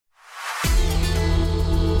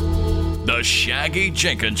The Shaggy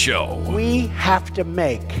Jenkins Show. We have to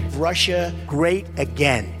make Russia great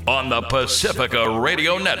again. On the Pacifica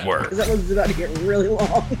Radio Network. That one's about to get really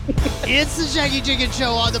long. It's the Shaggy Jenkins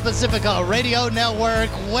Show on the Pacifica Radio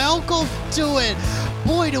Network. Welcome to it.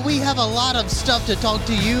 Boy, do we have a lot of stuff to talk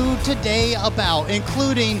to you today about,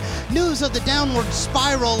 including news of the downward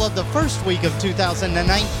spiral of the first week of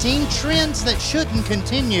 2019, trends that shouldn't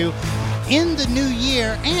continue in the new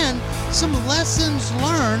year, and some lessons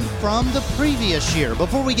learned from the previous year.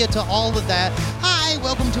 Before we get to all of that, hi,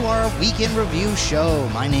 welcome to our weekend review show.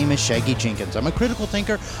 My name is Shaggy Jenkins. I'm a critical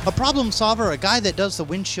thinker, a problem solver, a guy that does the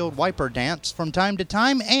windshield wiper dance from time to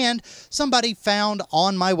time, and somebody found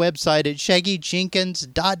on my website at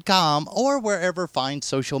shaggyjenkins.com or wherever fine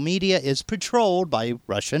social media is patrolled by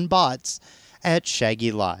Russian bots at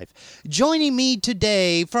Shaggy Live. Joining me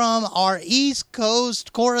today from our East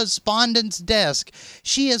Coast correspondence desk,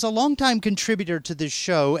 she is a longtime contributor to the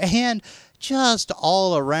show and just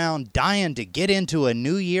all around dying to get into a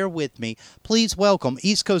new year with me. Please welcome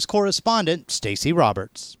East Coast correspondent Stacey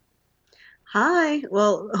Roberts. Hi.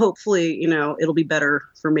 Well, hopefully, it'll be better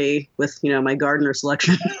for me with, my gardener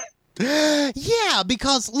selection. Yeah,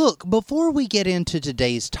 because look, before we get into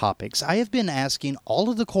today's topics, I have been asking all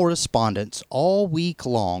of the correspondents all week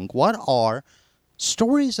long what are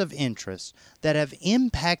stories of interest that have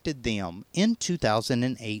impacted them in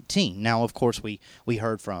 2018. Now, of course, we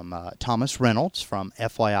heard from Thomas Reynolds from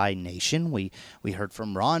FYI Nation. We heard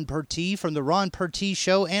from Ron Pertee from the Ron Pertee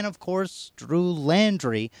Show, and of course, Drew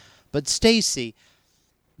Landry. But Stacey,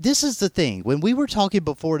 this is the thing. When we were talking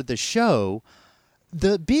before the show,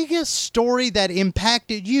 the biggest story that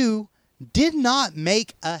impacted you did not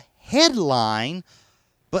make a headline,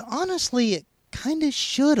 but honestly, it kind of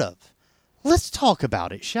should have. Let's talk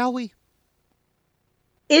about it, shall we?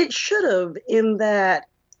 It should have, in that,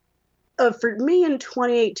 for me in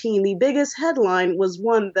 2018, the biggest headline was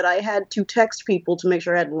one that I had to text people to make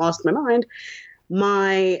sure I hadn't lost my mind.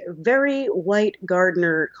 My very white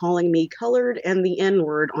gardener calling me colored and the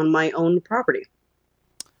N-word on my own property.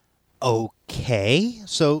 Okay,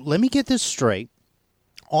 so let me get this straight.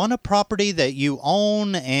 On a property that you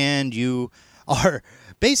own and you are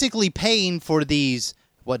basically paying for these,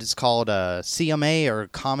 what is called a CMA or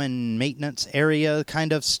common maintenance area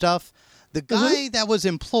kind of stuff, the guy that was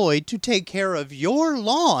employed to take care of your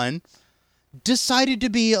lawn decided to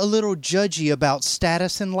be a little judgy about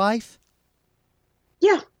status in life?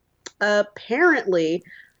 Yeah. Apparently,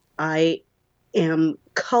 I am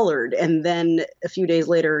colored, and then a few days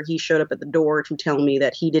later he showed up at the door to tell me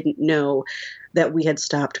that he didn't know that we had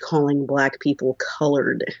stopped calling black people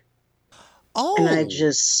colored. Oh. And I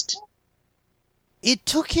just... It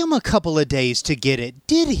took him a couple of days to get it,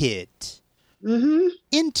 did it? Mm-hmm.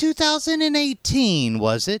 In 2018,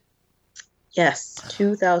 was it? Yes,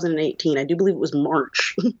 2018. I do believe it was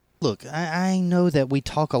March. Look, I know that we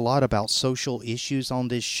talk a lot about social issues on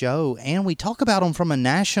this show, and we talk about them from a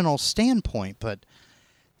national standpoint, but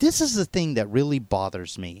this is the thing that really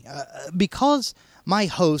bothers me. Because my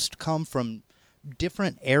hosts come from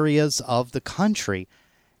different areas of the country,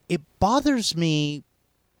 it bothers me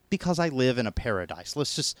because I live in a paradise.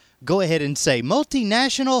 Let's just go ahead and say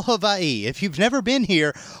multinational Hawaii. If you've never been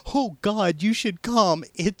here, oh God, you should come.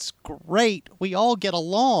 It's great. We all get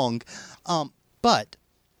along. But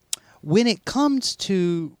when it comes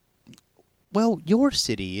to, well, your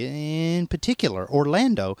city in particular,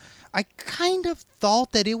 Orlando, I kind of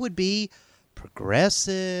thought that it would be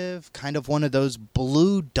progressive, kind of one of those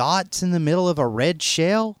blue dots in the middle of a red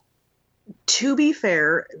shell. To be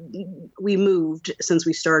fair, we moved since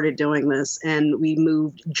we started doing this, and we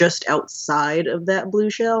moved just outside of that blue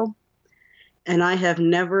shell. And I have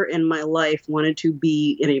never in my life wanted to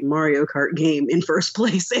be in a Mario Kart game in first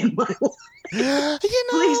place in my life.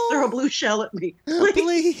 Please throw a blue shell at me.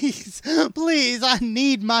 Please, I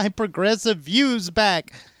need my progressive views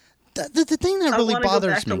back. The thing that really bothers me. I want to go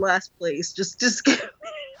back to last place. Just get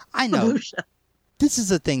I know. Blue shell. This is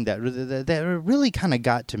the thing that really kind of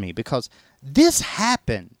got to me, because this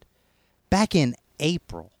happened back in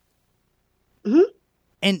April.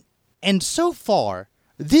 Mm-hmm. And so far,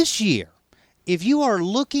 this year, if you are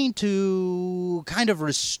looking to kind of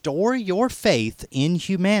restore your faith in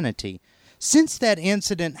humanity, since that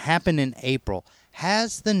incident happened in April,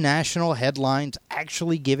 has the national headlines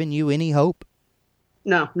actually given you any hope?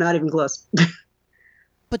 No, not even close.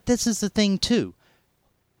 But this is the thing, too.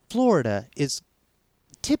 Florida is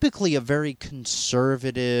typically a very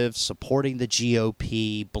conservative, supporting the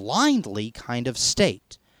GOP, blindly kind of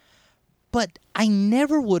state. But I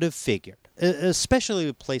never would have figured, especially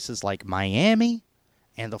with places like Miami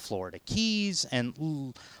and the Florida Keys,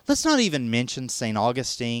 and let's not even mention St.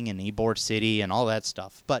 Augustine and Ybor City and all that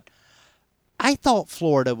stuff. But I thought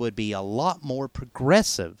Florida would be a lot more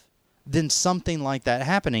progressive than something like that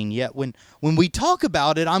happening. Yet when we talk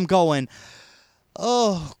about it, I'm going,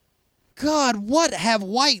 oh, God, what have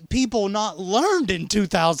white people not learned in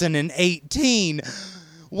 2018?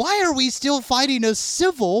 Why are we still fighting a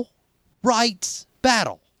civil rights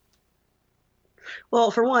battle?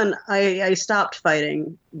 Well, for one, I stopped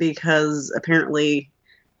fighting because apparently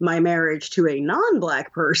my marriage to a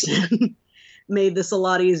non-black person made this a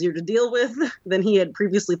lot easier to deal with than he had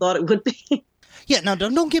previously thought it would be. Yeah, now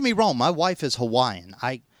don't get me wrong. My wife is Hawaiian.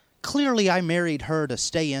 I married her to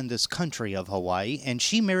stay in this country of Hawaii, and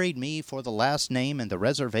she married me for the last name and the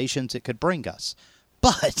reservations it could bring us.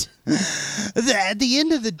 But at the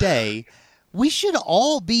end of the day, we should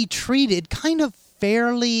all be treated kind of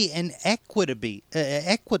fairly and equitably.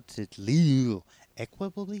 Equitably?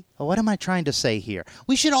 What am I trying to say here?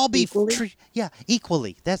 We should all be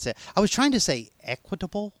equally. That's it. I was trying to say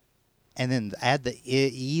equitable and then add the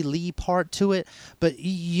ely part to it. But,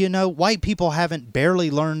 you know, white people haven't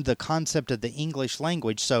barely learned the concept of the English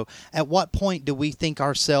language. So at what point do we think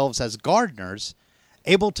ourselves as gardeners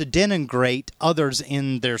able to denigrate others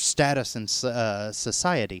in their status in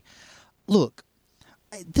society? Look,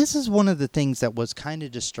 this is one of the things that was kind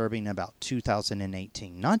of disturbing about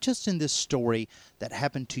 2018, not just in this story that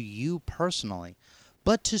happened to you personally,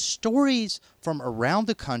 but to stories from around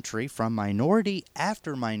the country, from minority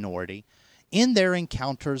after minority, in their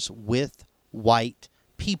encounters with white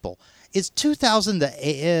people. Is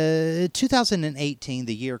 2018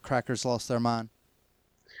 the year crackers lost their mind?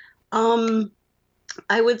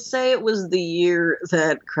 I would say it was the year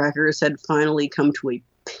that crackers had finally come to a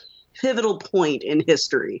pivotal point in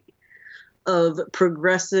history of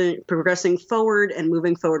progressing forward and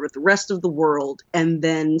moving forward with the rest of the world. And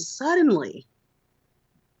then suddenly,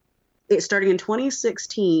 starting in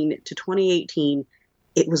 2016 to 2018,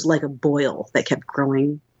 it was like a boil that kept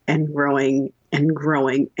growing and growing and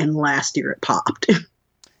growing. And last year it popped.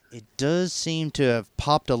 It does seem to have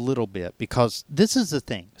popped a little bit because this is the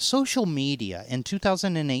thing. Social media in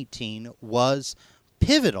 2018 was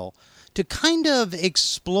pivotal to kind of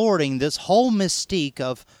exploring this whole mystique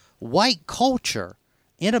of white culture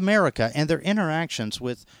in America and their interactions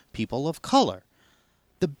with people of color.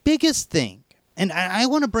 The biggest thing, and I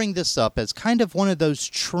want to bring this up as kind of one of those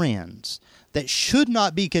trends that should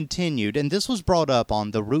not be continued, and this was brought up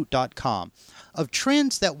on theroot.com, of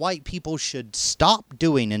trends that white people should stop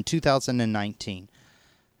doing in 2019.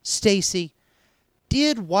 Stacey,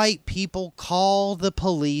 did white people call the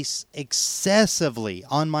police excessively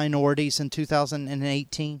on minorities in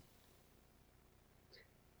 2018?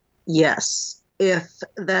 Yes. If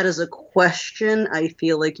that is a question, I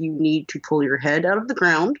feel like you need to pull your head out of the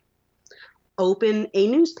ground, open a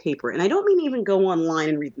newspaper. And I don't mean even go online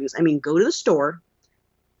and read the news. I mean, go to the store,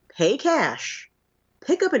 pay cash,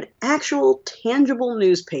 pick up an actual tangible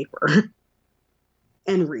newspaper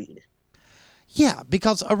and read. Yeah,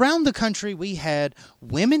 because around the country we had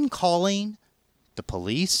women calling the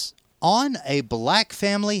police on a black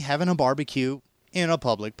family having a barbecue in a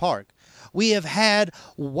public park. We have had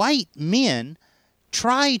white men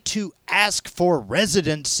try to ask for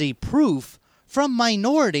residency proof from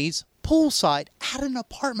minorities poolside at an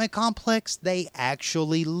apartment complex they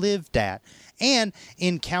actually lived at. And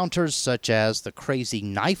encounters such as the crazy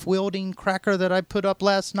knife-wielding cracker that I put up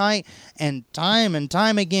last night, and time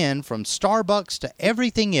again, from Starbucks to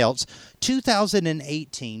everything else,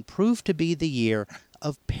 2018 proved to be the year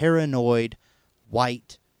of paranoid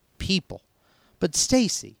white people. But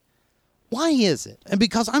Stacey, why is it? And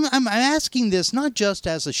because I'm asking this not just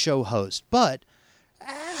as a show host, but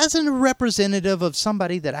as a representative of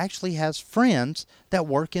somebody that actually has friends that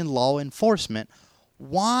work in law enforcement,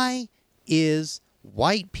 why is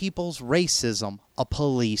white people's racism a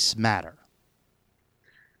police matter?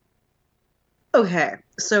 Okay,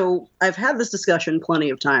 so I've had this discussion plenty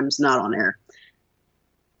of times, not on air.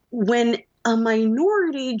 When a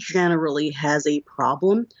minority generally has a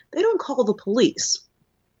problem, they don't call the police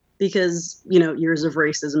because, years of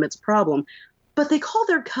racism, it's a problem, but they call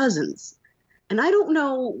their cousins. And I don't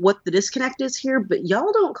know what the disconnect is here, but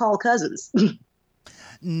y'all don't call cousins.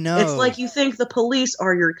 No. It's like you think the police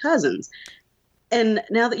are your cousins. And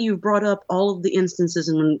now that you've brought up all of the instances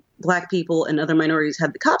in when black people and other minorities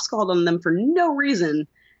had the cops called on them for no reason,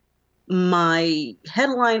 my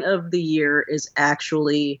headline of the year is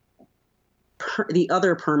actually the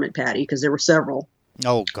other permit patty, because there were several.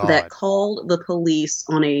 Oh, God. That called the police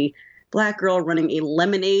on a black girl running a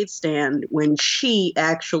lemonade stand when she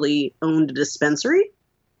actually owned a dispensary.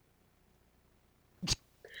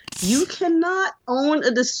 You cannot own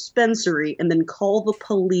a dispensary and then call the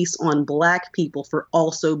police on black people for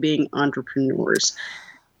also being entrepreneurs.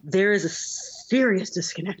 There is a serious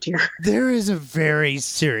disconnect here. There is a very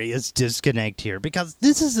serious disconnect here, because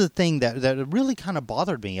this is the thing that really kind of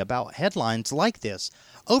bothered me about headlines like this.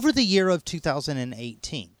 Over the year of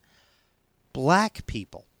 2018, black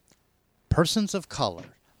people, persons of color,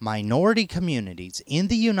 minority communities in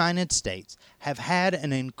the United States have had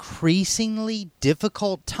an increasingly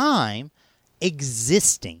difficult time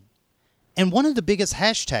existing. And one of the biggest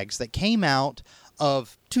hashtags that came out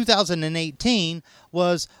of 2018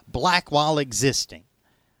 was Black While Existing.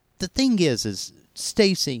 The thing is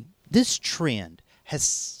Stacey, this trend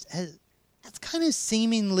has kind of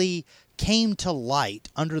seemingly came to light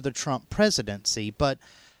under the Trump presidency, but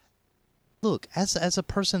look, as a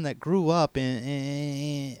person that grew up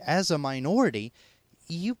as a minority,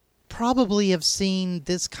 you probably have seen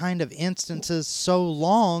this kind of instances so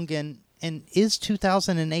long, and is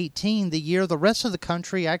 2018 the year the rest of the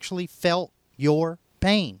country actually felt your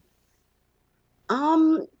pain?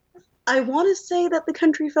 I want to say that the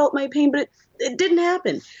country felt my pain, but it didn't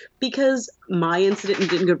happen because my incident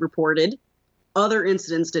didn't get reported. Other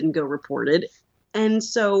incidents didn't go reported. And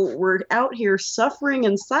so we're out here suffering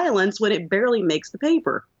in silence when it barely makes the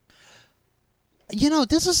paper. You know,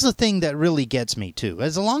 this is the thing that really gets me, too.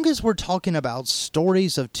 As long as we're talking about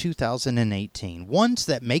stories of 2018, ones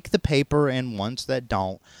that make the paper and ones that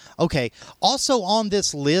don't. Okay, also on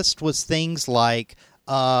this list was things like,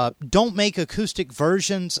 don't make acoustic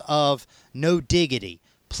versions of No Diggity.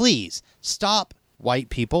 Please, stop, white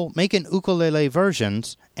people, making ukulele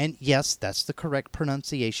versions. And yes, that's the correct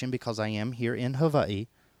pronunciation because I am here in Hawaii.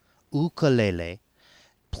 Ukulele.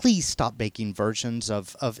 Please stop making versions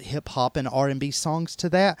of hip-hop and R&B songs to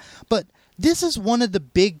that. But this is one of the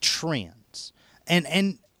big trends.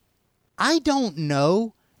 And I don't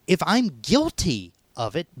know if I'm guilty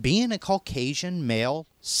of it, being a Caucasian, male,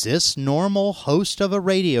 cis, normal host of a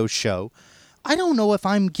radio show. I don't know if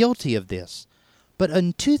I'm guilty of this. But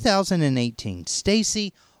in 2018,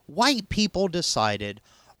 Stacey, white people decided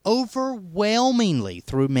overwhelmingly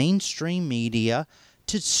through mainstream media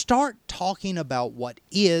to start talking about what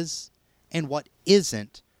is and what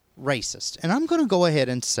isn't racist. And I'm going to go ahead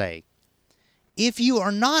and say, if you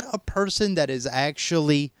are not a person that is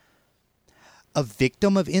actually a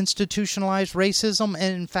victim of institutionalized racism,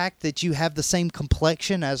 and in fact that you have the same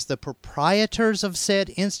complexion as the proprietors of said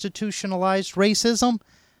institutionalized racism,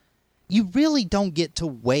 you really don't get to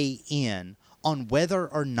weigh in on whether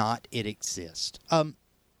or not it exists.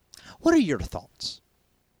 What are your thoughts?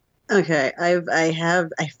 Okay,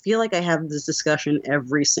 I feel like I have this discussion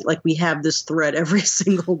we have this thread every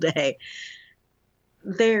single day.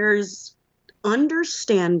 There's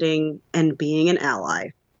understanding and being an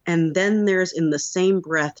ally, and then there's in the same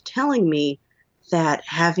breath telling me that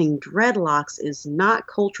having dreadlocks is not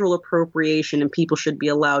cultural appropriation and people should be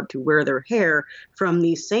allowed to wear their hair from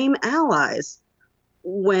these same allies,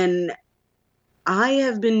 when I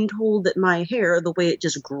have been told that my hair, the way it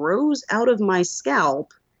just grows out of my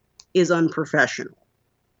scalp, is unprofessional.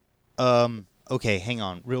 Okay, hang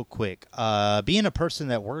on real quick. Being a person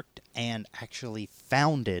that worked and actually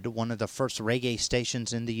founded one of the first reggae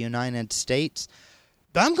stations in the United States,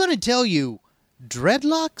 I'm going to tell you,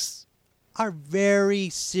 dreadlocks are very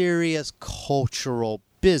serious cultural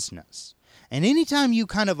business. And anytime you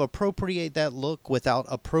kind of appropriate that look without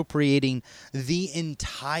appropriating the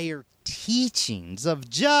entire teachings of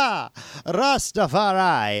Jah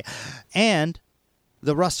Rastafari and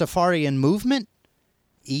the Rastafarian movement,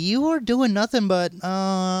 you are doing nothing but,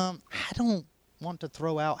 I don't want to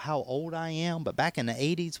throw out how old I am, but back in the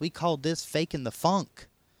 80s, we called this faking the funk.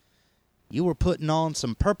 You were putting on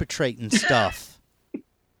some perpetrating stuff.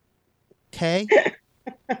 Okay?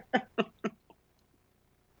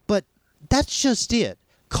 But that's just it.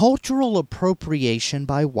 Cultural appropriation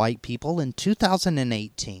by white people in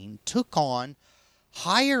 2018 took on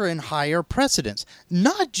higher and higher precedence.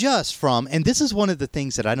 Not just from, and this is one of the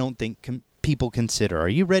things that I don't think people consider. Are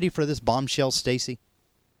you ready for this bombshell, Stacey?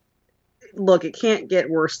 Look, it can't get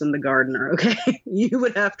worse than The Gardener, okay? You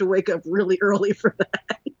would have to wake up really early for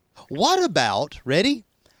that. What about, ready?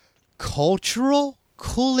 Cultural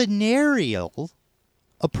culinarial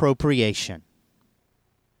appropriation.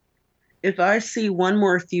 If I see one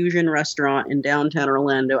more fusion restaurant in downtown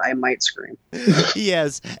Orlando, I might scream.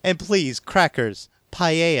 Yes, and please, crackers,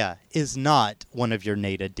 paella is not one of your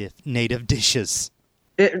native dishes.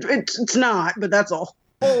 It's not, but that's a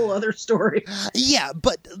whole other story. Yeah,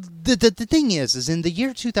 but the thing is in the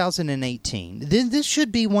year 2018, this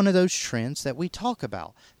should be one of those trends that we talk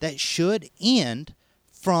about that should end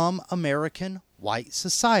from American white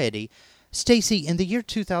society. Stacey, in the year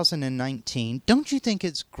 2019, don't you think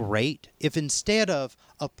it's great if instead of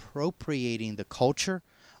appropriating the culture,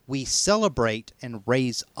 we celebrate and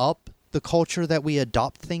raise up the culture that we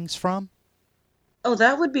adopt things from? Oh,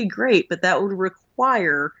 that would be great, but that would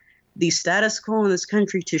require the status quo in this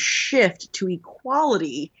country to shift to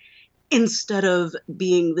equality instead of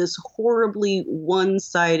being this horribly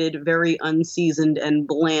one-sided, very unseasoned and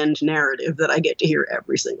bland narrative that I get to hear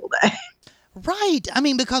every single day. Right. I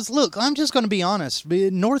mean, because, look, I'm just going to be honest.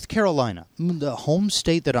 North Carolina, the home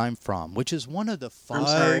state that I'm from, which is one of the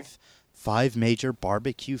five major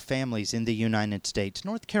barbecue families in the United States,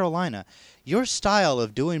 North Carolina, your style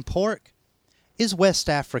of doing pork is West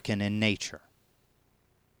African in nature.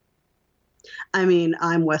 I mean,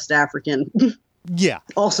 I'm West African. Yeah.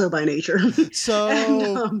 Also by nature. So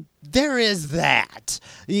and, there is that.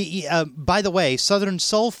 By the way, Southern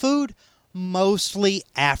soul food, mostly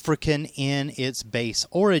African in its base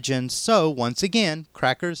origins. So once again,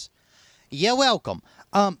 crackers, you're welcome.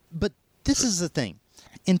 But this is the thing.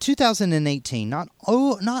 In 2018, not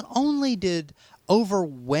only did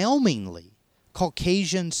overwhelmingly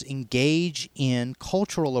Caucasians engage in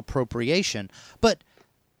cultural appropriation, but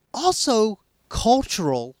also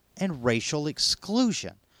cultural and racial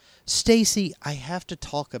exclusion. Stacey, I have to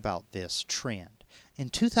talk about this trend. In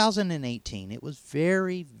 2018, it was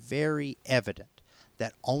very, very evident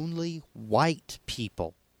that only white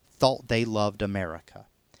people thought they loved America.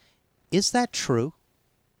 Is that true?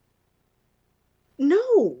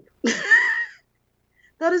 No.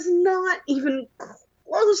 That is not even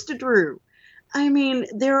close to true. I mean,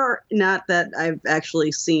 there are, not that I've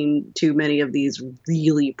actually seen too many of these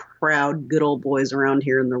really proud good old boys around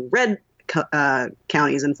here in the red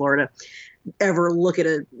counties in Florida ever look at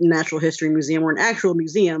a natural history museum or an actual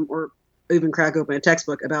museum or even crack open a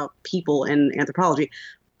textbook about people and anthropology.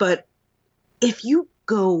 But if you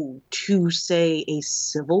go to, say, a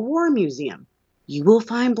Civil War museum, you will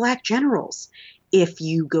find black generals. If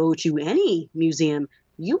you go to any museum,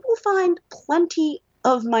 you will find plenty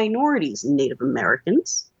of minorities, Native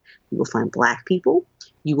Americans, you will find black people,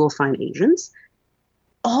 you will find Asians,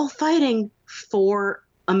 all fighting for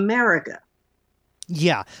America.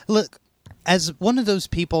 Yeah, look, as one of those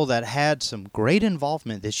people that had some great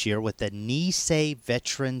involvement this year with the Nisei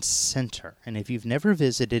Veterans Center, and if you've never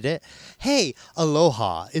visited it, hey,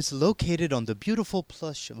 aloha, it's located on the beautiful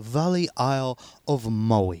plush Valley Isle of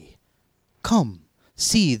Maui. Come.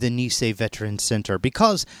 See the Nisei Veterans Center,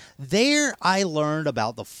 because there I learned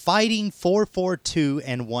about the Fighting 442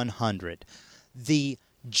 and 100, the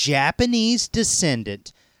Japanese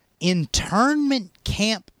descendant internment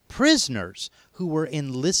camp prisoners who were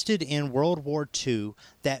enlisted in World War II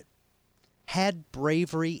that had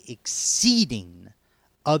bravery exceeding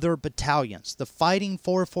other battalions. The Fighting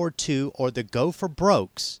 442, or the Go for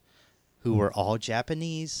Brokes, who were all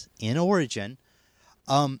Japanese in origin,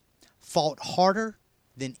 fought harder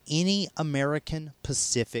than any American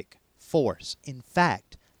Pacific force. In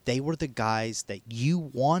fact, they were the guys that you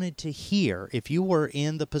wanted to hear if you were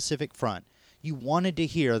in the Pacific Front. You wanted to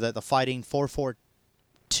hear that the Fighting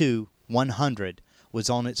 442-100 was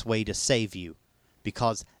on its way to save you,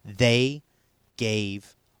 because they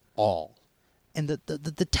gave all. And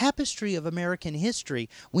the tapestry of American history,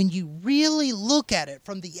 when you really look at it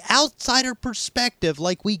from the outsider perspective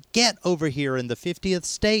like we get over here in the 50th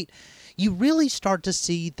state, you really start to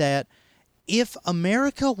see that if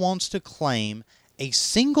America wants to claim a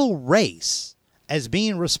single race as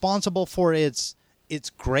being responsible for its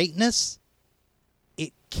greatness,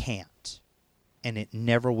 it can't. And it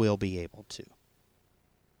never will be able to.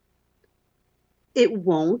 It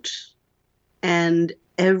won't. And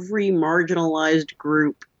every marginalized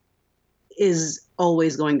group is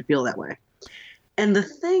always going to feel that way. And the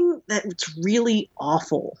thing that's really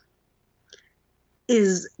awful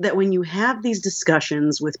is that when you have these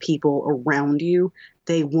discussions with people around you,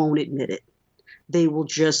 they won't admit it. They will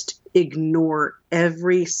just ignore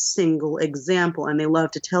every single example. And they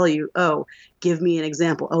love to tell you, oh, give me an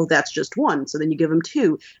example. Oh, that's just one. So then you give them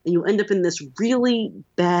two. And you end up in this really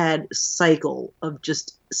bad cycle of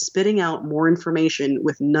just spitting out more information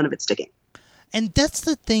with none of it sticking. And that's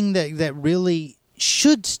the thing that really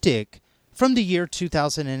should stick from the year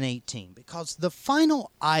 2018. Because the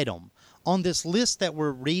final item on this list that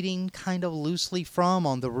we're reading kind of loosely from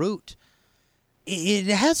on the route, it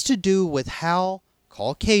has to do with how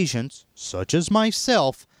Caucasians, such as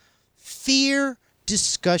myself, fear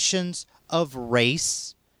discussions of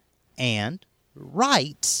race and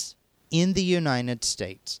rights in the United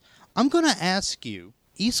States. I'm going to ask you,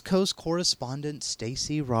 East Coast correspondent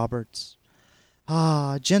Stacey Roberts,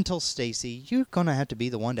 Gentle Stacey, you're going to have to be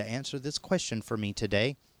the one to answer this question for me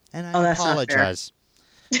today. And I that's apologize.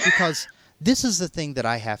 Because this is the thing that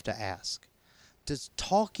I have to ask. Does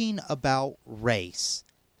talking about race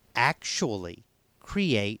actually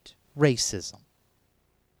create racism?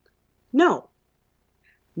 No.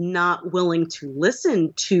 Not willing to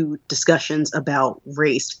listen to discussions about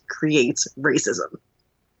race creates racism.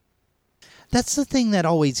 That's the thing that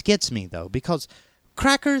always gets me, though, because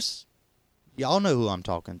crackers, y'all know who I'm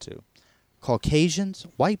talking to. Caucasians,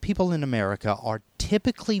 white people in America are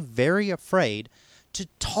typically very afraid to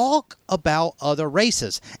talk about other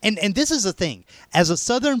races. And this is the thing. As a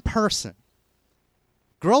Southern person,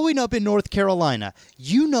 growing up in North Carolina,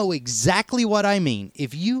 you know exactly what I mean.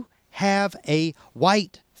 If you have a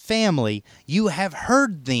white family, you have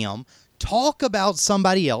heard them talk about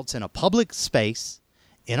somebody else in a public space,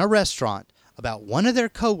 in a restaurant, about one of their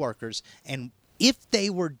coworkers, and if they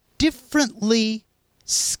were differently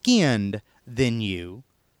skinned than you,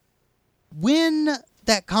 when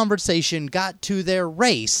that conversation got to their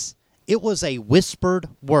race, it was a whispered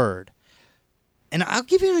word. And I'll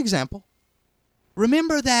give you an example.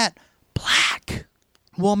 Remember that black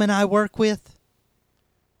woman I work with?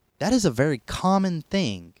 That is a very common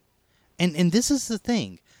thing. And this is the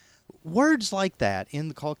thing. Words like that in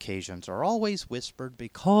the Caucasians are always whispered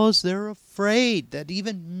because they're afraid that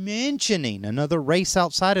even mentioning another race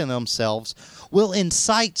outside of themselves will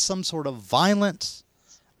incite some sort of violence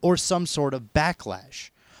or some sort of backlash.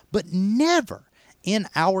 But never in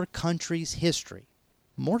our country's history,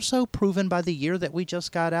 more so proven by the year that we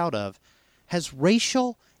just got out of, has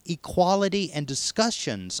racial equality and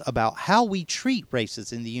discussions about how we treat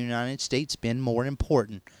races in the United States been more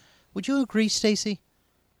important. Would you agree, Stacey?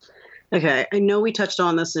 Okay, I know we touched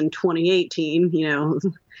on this in 2018,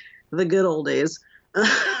 the good old days.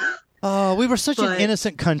 Oh, we were such an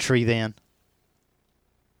innocent country then.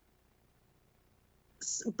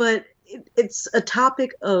 But it's a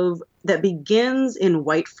topic that begins in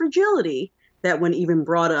white fragility that when even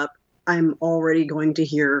brought up, I'm already going to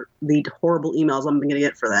hear the horrible emails I'm going to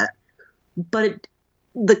get for that. But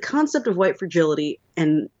the concept of white fragility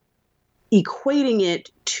and equating it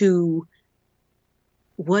to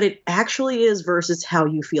what it actually is versus how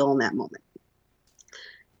you feel in that moment.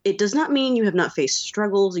 It does not mean you have not faced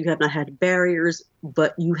struggles, you have not had barriers,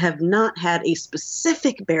 but you have not had a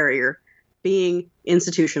specific barrier being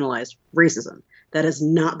institutionalized racism. That has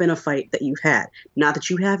not been a fight that you've had. Not that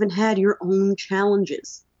you haven't had your own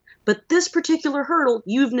challenges. But this particular hurdle,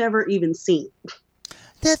 you've never even seen.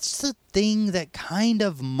 That's the thing that kind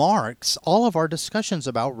of marks all of our discussions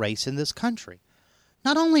about race in this country.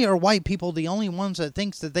 Not only are white people the only ones that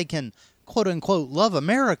thinks that they can, quote-unquote, love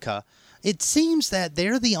America, it seems that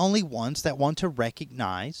they're the only ones that want to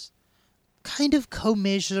recognize kind of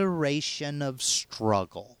commiseration of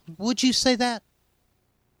struggle. Would you say that?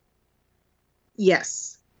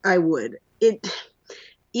 Yes, I would.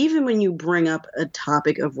 Even when you bring up a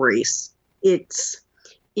topic of race, it's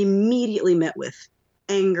immediately met with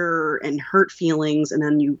anger and hurt feelings, and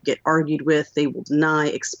then you get argued with. They will deny,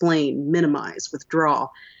 explain, minimize, withdraw.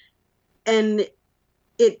 And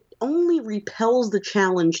it only repels the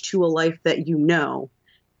challenge to a life that you know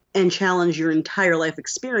and challenge your entire life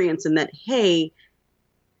experience in that, hey,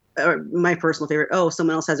 my personal favorite,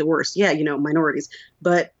 someone else has it worse. Yeah, minorities.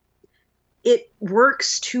 But it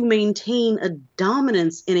works to maintain a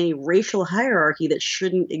dominance in a racial hierarchy that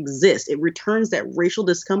shouldn't exist. It returns that racial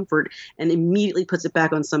discomfort and immediately puts it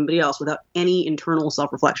back on somebody else without any internal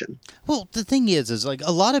self-reflection. Well, the thing is like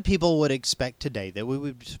a lot of people would expect today that we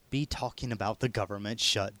would be talking about the government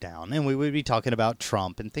shutdown and we would be talking about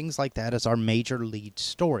Trump and things like that as our major lead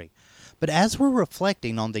story. But as we're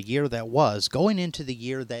reflecting on the year that was, going into the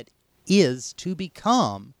year that is to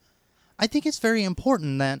become, I think it's very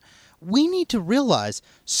important that we need to realize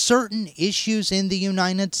certain issues in the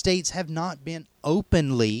United States have not been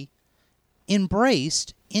openly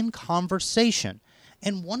embraced in conversation.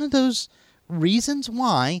 And one of those reasons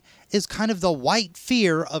why is kind of the white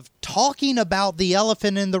fear of talking about the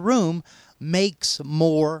elephant in the room makes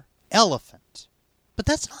more elephant. But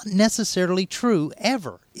that's not necessarily true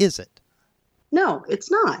ever, is it? No, it's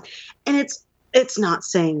not. And it's not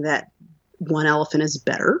saying that one elephant is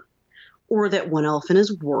better or that one elephant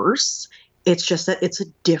is worse. It's just that it's a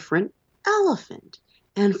different elephant.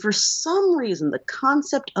 And for some reason, the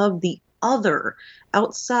concept of the other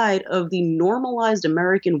outside of the normalized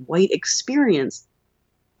American white experience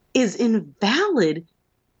is invalid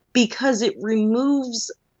because it removes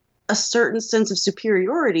a certain sense of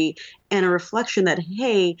superiority and a reflection that,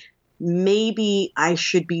 hey, maybe I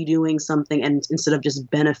should be doing something and instead of just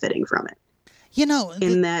benefiting from it.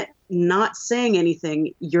 In that not saying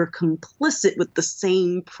anything, you're complicit with the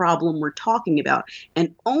same problem we're talking about.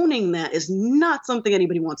 And owning that is not something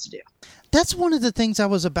anybody wants to do. That's one of the things I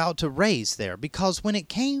was about to raise there, because when it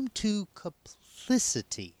came to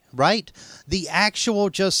complicity, right? The actual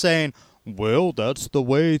just saying, well, that's the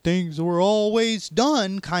way things were always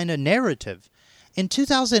done kind of narrative. In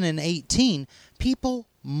 2018, people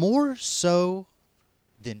more so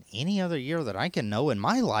than any other year that I can know in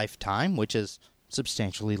my lifetime, which is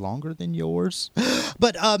substantially longer than yours.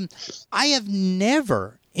 But I have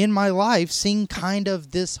never in my life seen kind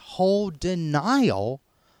of this whole denial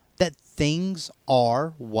that things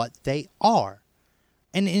are what they are.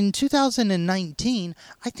 And in 2019,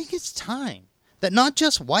 I think it's time that not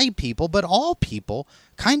just white people, but all people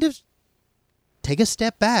kind of take a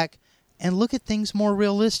step back and look at things more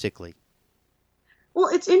realistically. Well,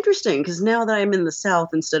 it's interesting because now that I'm in the South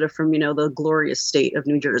instead of from, the glorious state of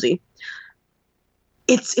New Jersey,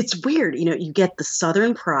 it's weird. You get the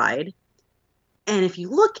Southern pride. And if you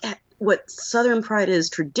look at what Southern pride is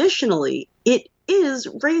traditionally, it is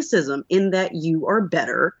racism in that you are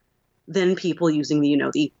better than people using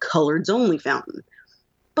the coloreds only fountain.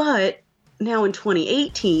 But now in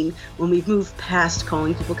 2018, when we've moved past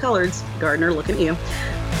calling people coloreds, Gardner, looking at you,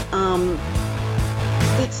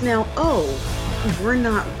 it's now, we're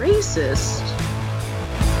not racist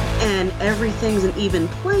and everything's an even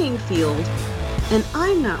playing field and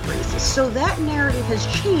I'm not racist. So that narrative has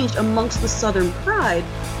changed amongst the Southern pride,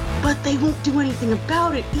 but they won't do anything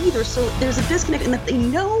about it either. So there's a disconnect in that they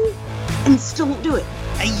know and still won't do it.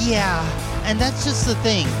 Yeah, and that's just the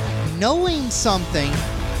thing. Knowing something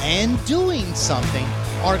and doing something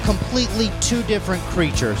are completely two different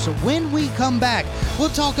creatures. So when we come back, we'll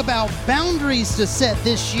talk about boundaries to set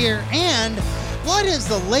this year and what is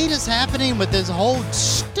the latest happening with this whole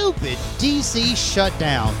stupid DC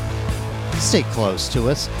shutdown. Stay close to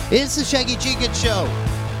us. It's the Shaggy Jenkins Show.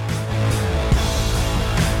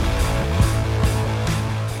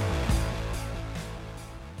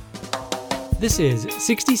 This is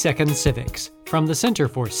 60 Second Civics from the Center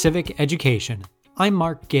for Civic Education. I'm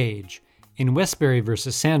Mark Gage. In Westbury v.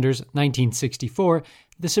 Sanders, 1964,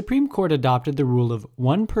 the Supreme Court adopted the rule of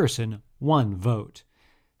one person, one vote.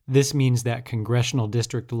 This means that congressional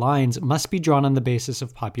district lines must be drawn on the basis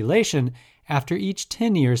of population after each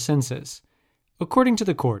 10-year census. According to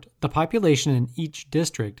the court, the population in each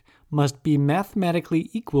district must be mathematically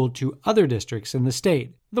equal to other districts in the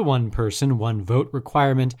state. The one person, one vote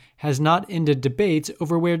requirement has not ended debates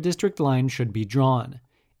over where district lines should be drawn.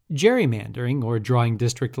 Gerrymandering, or drawing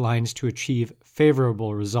district lines to achieve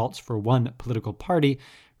favorable results for one political party,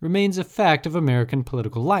 remains a fact of American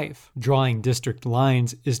political life. Drawing district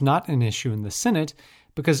lines is not an issue in the Senate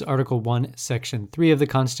because Article 1, Section 3 of the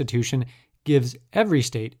Constitution gives every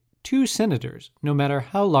state 2 senators, no matter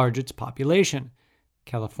how large its population.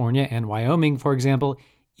 California and Wyoming, for example,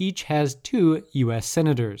 each has 2 U.S.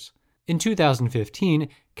 senators. In 2015,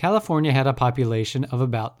 California had a population of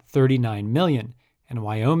about 39 million, and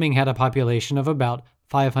Wyoming had a population of about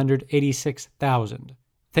 586,000.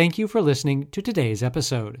 Thank you for listening to today's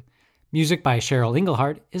episode. Music by Cheryl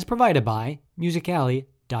Engelhardt is provided by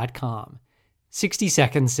musicalley.com. 60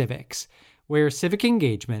 Second Civics, where civic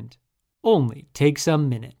engagement only takes a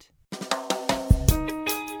minute.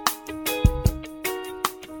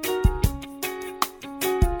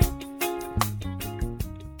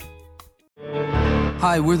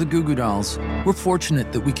 Hi, we're the Goo Goo Dolls. We're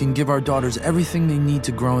fortunate that we can give our daughters everything they need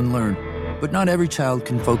to grow and learn. But not every child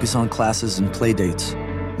can focus on classes and play dates.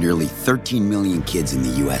 Nearly 13 million kids in the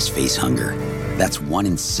U.S. face hunger. That's 1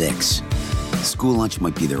 in 6. School lunch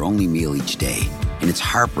might be their only meal each day, and it's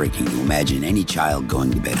heartbreaking to imagine any child going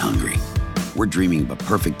to bed hungry. We're dreaming of a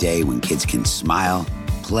perfect day when kids can smile,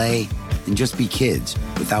 play, and just be kids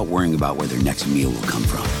without worrying about where their next meal will come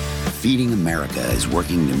from. Feeding America is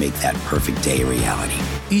working to make that perfect day a reality.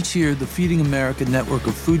 Each year, the Feeding America network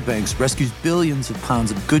of food banks rescues billions of pounds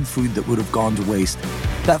of good food that would have gone to waste.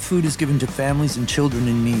 That food is given to families and children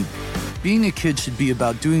in need. Being a kid should be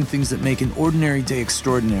about doing things that make an ordinary day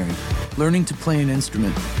extraordinary. Learning to play an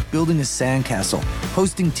instrument, building a sandcastle,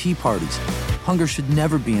 hosting tea parties. Hunger should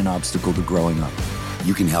never be an obstacle to growing up.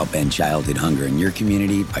 You can help end childhood hunger in your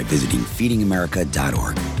community by visiting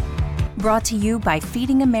feedingamerica.org. Brought to you by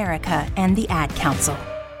Feeding America and the Ad Council.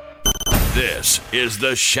 This is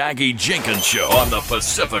the Shaggy Jenkins Show on the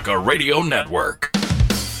Pacifica Radio Network.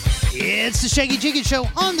 It's the Shaggy Jenkins Show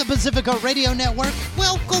on the Pacifica Radio Network.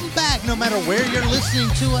 Welcome back, no matter where you're listening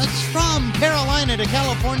to us, from Carolina to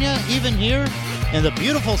California, even here in the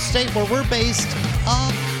beautiful state where we're based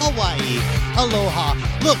of Hawaii. Aloha.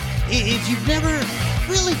 Look, if you've never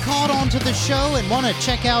really caught on to the show and want to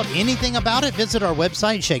check out anything about it, visit our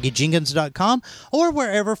website, shaggyjenkins.com, or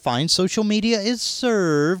wherever fine social media is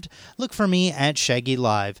served. Look for me at Shaggy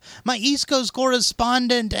Live. My East Coast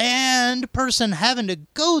correspondent and person having to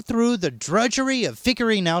go through the drudgery of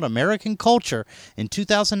figuring out American culture in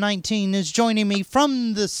 2019 is joining me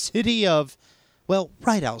from the city of, well,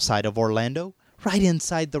 right outside of Orlando, right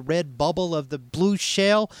inside the red bubble of the blue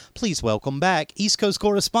shell. Please welcome back East Coast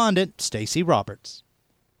correspondent Stacey Roberts.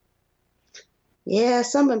 Yeah,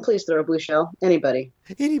 someone please throw a blue shell. Anybody.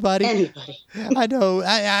 Anybody. I know.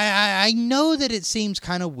 I know that it seems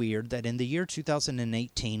kind of weird that in the year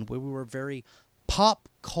 2018, where we were very pop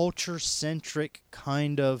culture-centric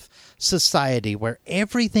kind of society where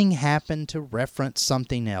everything happened to reference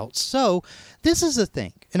something else. So this is the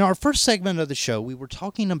thing. In our first segment of the show, we were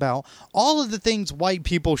talking about all of the things white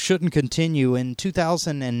people shouldn't continue in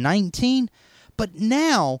 2019. But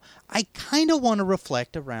now I kind of want to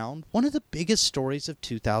reflect around one of the biggest stories of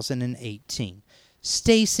 2018.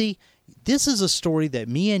 Stacey, this is a story that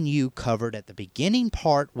me and you covered at the beginning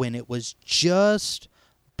part when it was just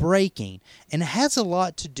breaking, and it has a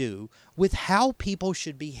lot to do with how people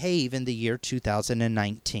should behave in the year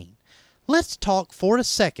 2019. Let's talk for a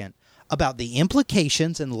second about the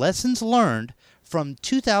implications and lessons learned from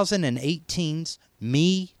 2018's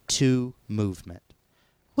Me Too movement.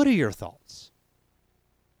 What are your thoughts?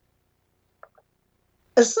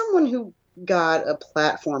 As someone who got a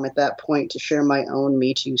platform at that point to share my own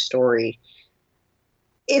Me Too story,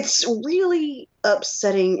 it's really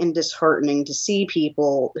upsetting and disheartening to see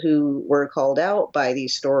people who were called out by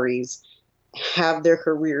these stories have their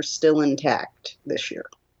careers still intact this year.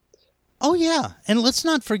 Oh, yeah. And let's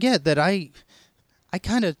not forget that I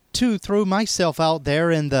kind of, too, threw myself out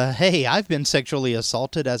there in the, hey, I've been sexually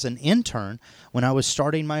assaulted as an intern when I was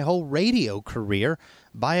starting my whole radio career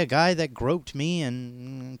by a guy that groped me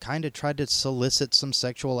and kind of tried to solicit some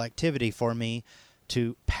sexual activity for me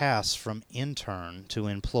to pass from intern to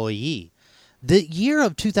employee. The year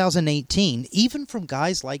of 2018, even from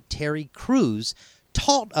guys like Terry Crews,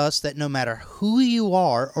 taught us that no matter who you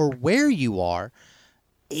are or where you are,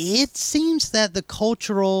 it seems that the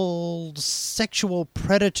cultural sexual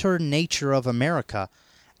predator nature of America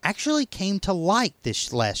actually came to light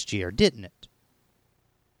this last year, didn't it?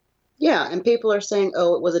 Yeah, and people are saying,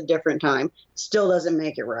 oh, it was a different time. Still doesn't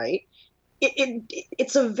make it right.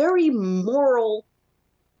 It's a very moral...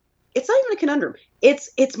 It's not even a conundrum.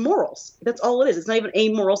 It's morals. That's all it is. It's not even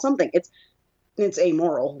amoral something. It's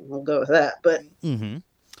amoral. We'll go with that. But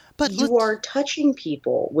but you are touching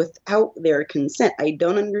people without their consent. I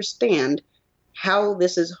don't understand how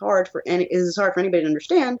this is hard for anybody to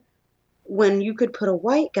understand when you could put a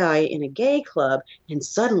white guy in a gay club and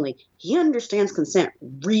suddenly he understands consent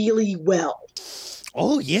really well.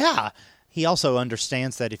 Oh, yeah. He also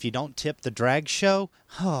understands that if you don't tip the drag show,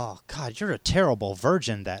 oh, God, you're a terrible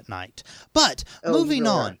virgin that night. But moving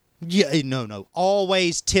on. Yeah, no.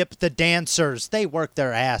 Always tip the dancers. They work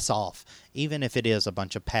their ass off, even if it is a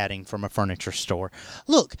bunch of padding from a furniture store.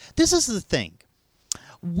 Look, this is the thing.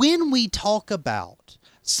 When we talk about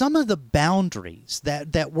some of the boundaries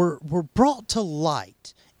that were brought to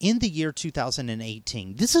light in the year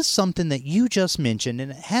 2018, this is something that you just mentioned,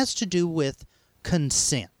 and it has to do with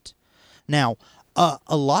consent. Now,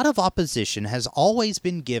 a lot of opposition has always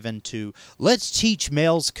been given to let's teach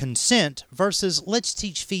males consent versus let's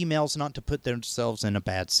teach females not to put themselves in a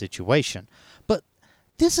bad situation. But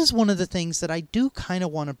this is one of the things that I do kind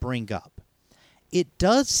of want to bring up. It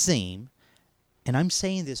does seem, and I'm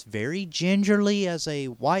saying this very gingerly as a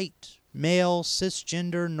white, male,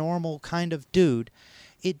 cisgender, normal kind of dude,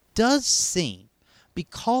 it does seem,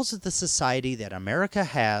 because of the society that America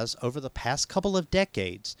has over the past couple of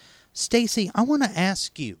decades, Stacey, I want to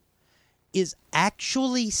ask you, is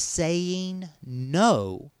actually saying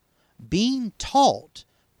no being taught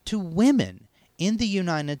to women in the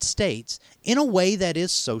United States in a way that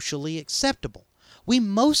is socially acceptable? We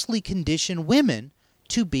mostly condition women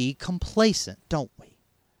to be complacent, don't we?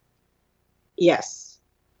 Yes,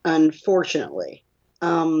 unfortunately.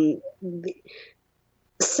 Saying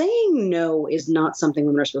no is not something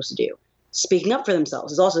women are supposed to do. Speaking up for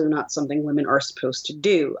themselves is also not something women are supposed to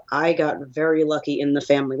do. I got very lucky in the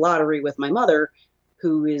family lottery with my mother,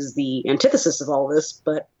 who is the antithesis of all this,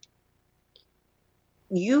 but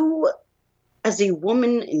you, as a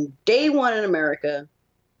woman in day one in America,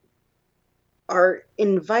 are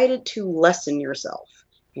invited to lessen yourself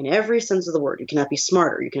in every sense of the word. You cannot be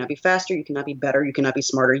smarter, you cannot be faster, you cannot be better, you cannot be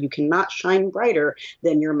smarter, you cannot shine brighter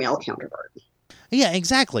than your male counterpart. Yeah,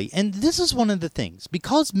 exactly. And this is one of the things,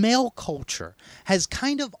 because male culture has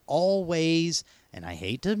kind of always, and I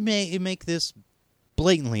hate to make this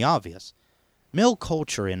blatantly obvious. Male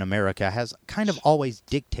culture in America has kind of always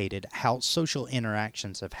dictated how social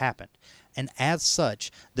interactions have happened. And as such,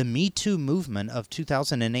 the Me Too movement of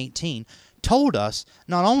 2018 told us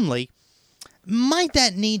not only might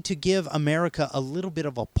that need to give America a little bit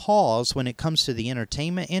of a pause when it comes to the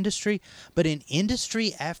entertainment industry, but in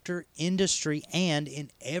industry after industry and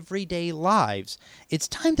in everyday lives, it's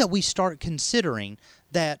time that we start considering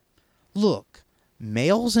that, look,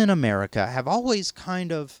 males in America have always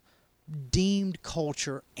kind of deemed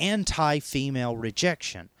culture anti-female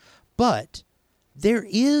rejection, but there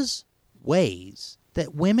is ways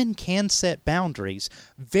that women can set boundaries,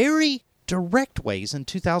 very direct ways in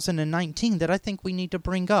 2019 that I think we need to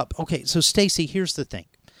bring up. Okay, so Stacey, here's the thing.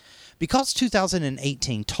 Because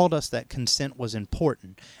 2018 taught us that consent was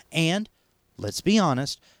important, and let's be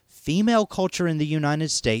honest, female culture in the United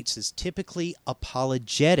States is typically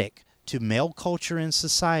apologetic to male culture in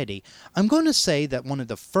society, I'm going to say that one of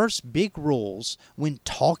the first big rules when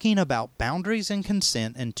talking about boundaries and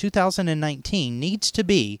consent in 2019 needs to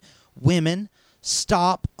be women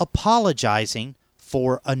stop apologizing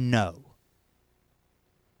for a no.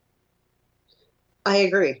 I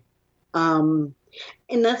agree. And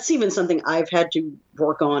that's even something I've had to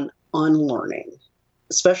work on unlearning,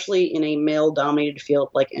 especially in a male-dominated field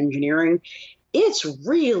like engineering. It's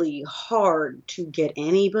really hard to get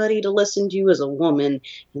anybody to listen to you as a woman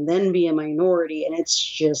and then be a minority. And it's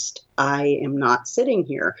just, I am not sitting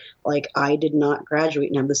here. Like, I did not graduate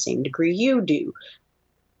and have the same degree you do.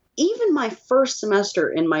 Even my first semester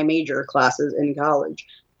in my major classes in college,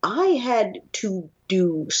 I had to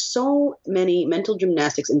do so many mental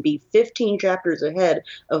gymnastics and be 15 chapters ahead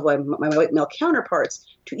of my white male counterparts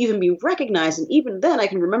to even be recognized. And even then, I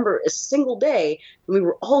can remember a single day when we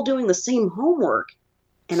were all doing the same homework,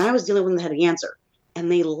 and I was the only one that had the answer. And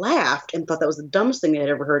they laughed and thought that was the dumbest thing they had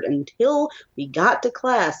ever heard until we got to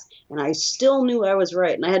class, and I still knew I was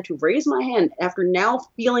right. And I had to raise my hand after now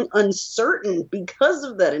feeling uncertain because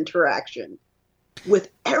of that interaction with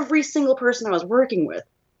every single person I was working with,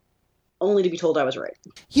 only to be told I was right.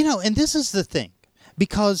 You know, and this is the thing,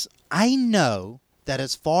 because I know that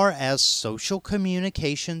as far as social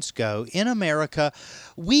communications go in America,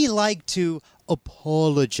 we like to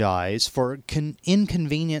apologize for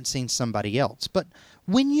inconveniencing somebody else. But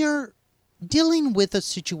when you're dealing with a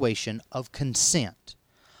situation of consent,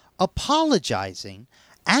 apologizing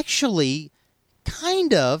actually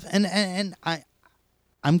kind of, and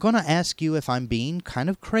I'm going to ask you if I'm being kind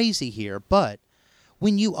of crazy here, but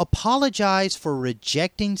when you apologize for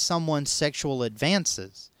rejecting someone's sexual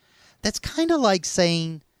advances, that's kind of like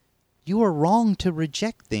saying you were wrong to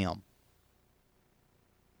reject them.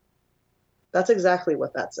 That's exactly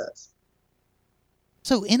what that says.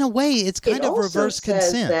 So in a way, it's kind of reverse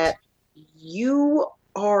consent. Says that you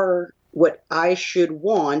are what I should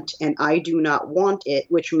want, and I do not want it,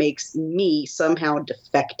 which makes me somehow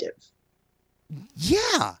defective.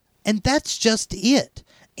 Yeah, and that's just it.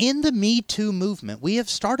 In the Me Too movement, we have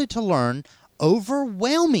started to learn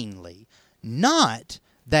overwhelmingly not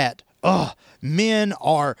that, men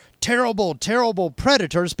are terrible, terrible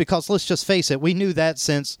predators, because let's just face it, we knew that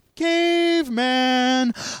since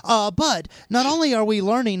caveman. But not only are we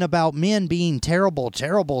learning about men being terrible,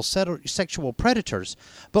 terrible sexual predators,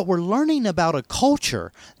 but we're learning about a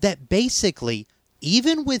culture that basically,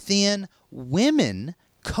 even within women,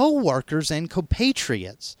 co-workers and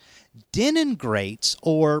compatriots, denigrates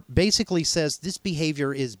or basically says this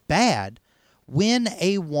behavior is bad when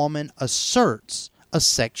a woman asserts a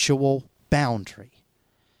sexual boundary.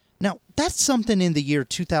 Now, that's something in the year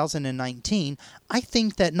 2019. I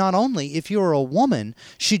think that not only if you're a woman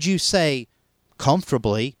should you say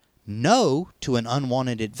comfortably no to an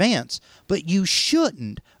unwanted advance, but you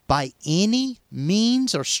shouldn't by any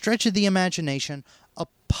means or stretch of the imagination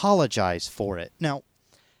apologize for it. Now,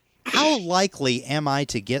 how likely am I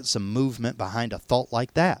to get some movement behind a thought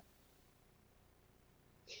like that?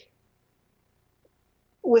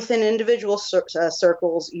 Within individual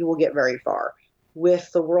circles, you will get very far.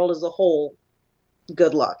 With the world as a whole,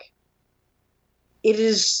 good luck. It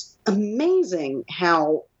is amazing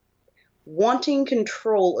how wanting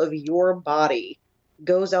control of your body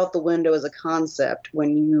goes out the window as a concept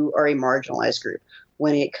when you are a marginalized group,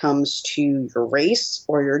 when it comes to your race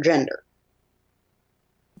or your gender.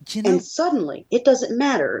 You know, and suddenly, it doesn't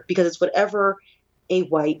matter because it's whatever a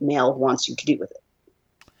white male wants you to do with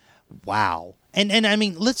it. Wow. And I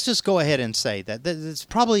mean, let's just go ahead and say that it's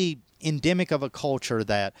probably endemic of a culture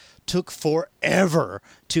that took forever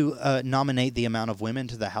to nominate the amount of women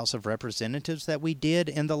to the House of Representatives that we did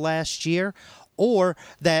in the last year. or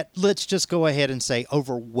that, let's just go ahead and say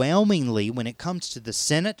overwhelmingly, when it comes to the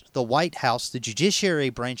Senate, the White House, the judiciary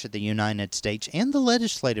branch of the United States, and the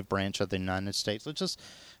legislative branch of the United States, let's just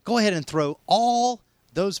go ahead and throw all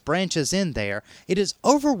those branches in there. It is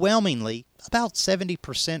overwhelmingly, about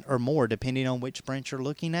 70% or more, depending on which branch you're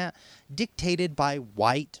looking at, dictated by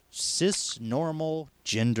white, cis, normal,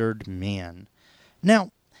 gendered men.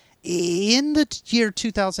 Now, in the year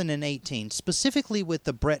 2018, specifically with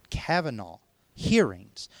the Brett Kavanaugh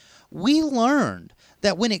hearings, we learned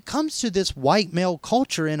that when it comes to this white male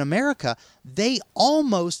culture in America, they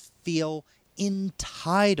almost feel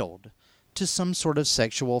entitled to some sort of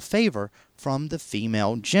sexual favor from the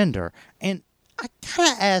female gender. And I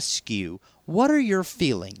gotta ask you, what are your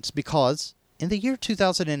feelings? Because in the year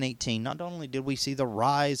 2018, not only did we see the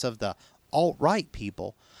rise of the alt-right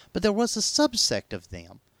people, but there was a subsect of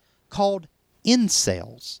them called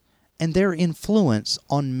incels and their influence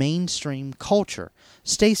on mainstream culture.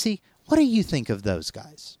 Stacey, what do you think of those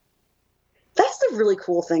guys? That's the really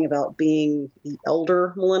cool thing about being the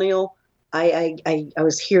elder millennial. I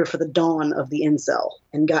was here for the dawn of the incel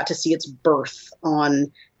and got to see its birth on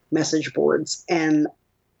message boards and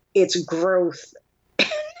its growth,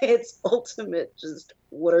 its ultimate just,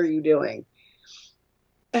 what are you doing?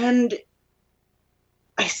 And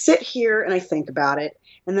I sit here and I think about it,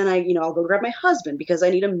 and then I'll go grab my husband because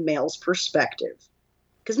I need a male's perspective.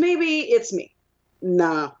 Because maybe it's me.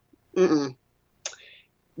 Nah.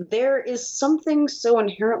 There is something so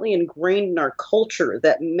inherently ingrained in our culture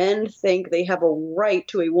that men think they have a right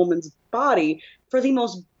to a woman's body for the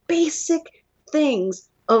most basic things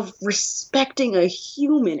of respecting a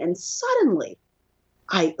human. And suddenly,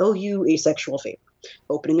 I owe you a sexual favor.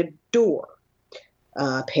 Opening a door.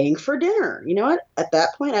 Paying for dinner. You know what? At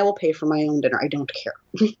that point, I will pay for my own dinner. I don't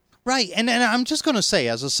care. Right. And I'm just going to say,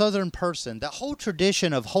 as a Southern person, that whole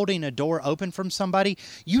tradition of holding a door open from somebody,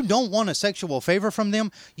 you don't want a sexual favor from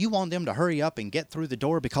them. You want them to hurry up and get through the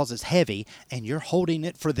door because it's heavy, and you're holding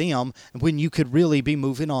it for them when you could really be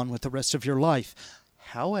moving on with the rest of your life.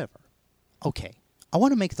 However, okay, I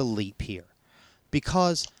want to make the leap here,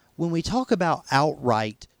 because when we talk about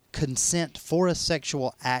outright consent for a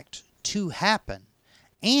sexual act to happen,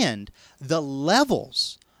 and the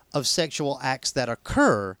levels of sexual acts that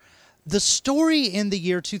occur, the story in the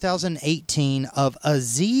year 2018 of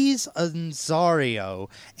Aziz Ansari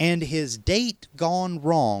and his date gone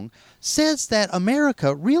wrong says that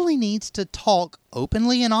America really needs to talk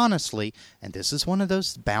openly and honestly, and this is one of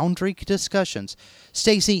those boundary discussions.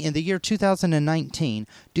 Stacey, in the year 2019,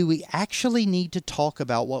 do we actually need to talk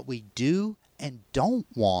about what we do and don't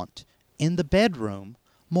want in the bedroom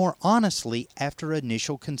more honestly after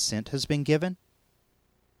initial consent has been given?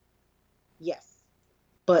 Yes.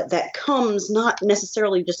 But that comes not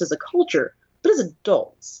necessarily just as a culture, but as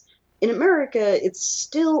adults. In America,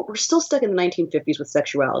 we're still stuck in the 1950s with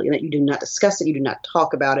sexuality, and that you do not discuss it, you do not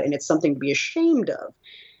talk about it, and it's something to be ashamed of.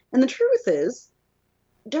 And the truth is,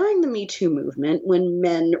 during the Me Too movement, when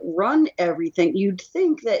men run everything, you'd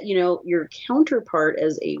think that, your counterpart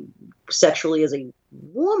sexually as a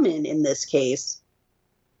woman in this case,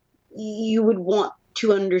 you would want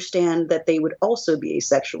to understand that they would also be a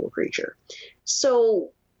sexual creature.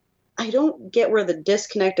 So I don't get where the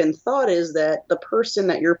disconnect in thought is that the person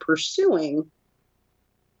that you're pursuing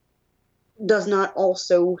does not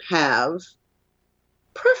also have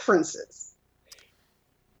preferences.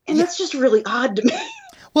 And that's just really odd to me.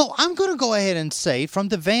 Well, I'm going to go ahead and say, from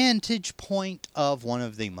the vantage point of one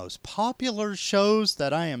of the most popular shows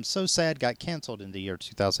that I am so sad got canceled in the year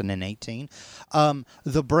 2018,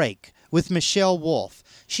 The Break, with Michelle Wolf.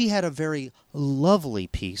 She had a very lovely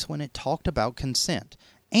piece when it talked about consent.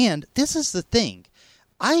 And this is the thing.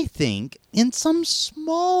 I think, in some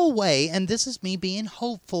small way, and this is me being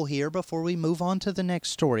hopeful here before we move on to the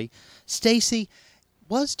next story, Stacey,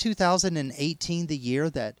 was 2018 the year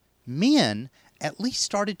that men at least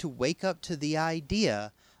started to wake up to the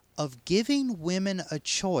idea of giving women a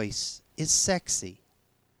choice is sexy?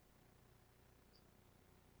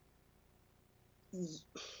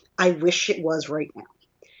 I wish it was right now.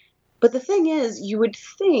 But the thing is, you would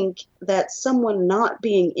think that someone not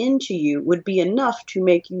being into you would be enough to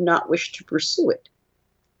make you not wish to pursue it.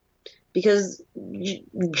 Because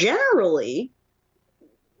generally,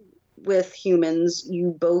 with humans,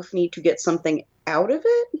 you both need to get something out of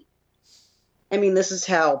it. I mean, this is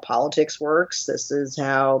how politics works. This is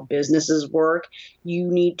how businesses work. You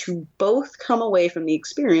need to both come away from the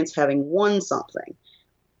experience having won something.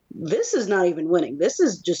 This is not even winning. This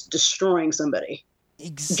is just destroying somebody.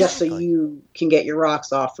 Exactly. Just so you can get your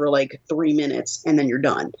rocks off for like 3 minutes and then you're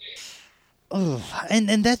done. Oh,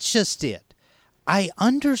 and that's just it. I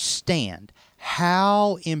understand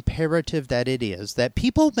how imperative that it is that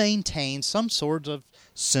people maintain some sort of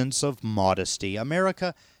sense of modesty.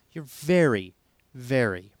 America, you're very,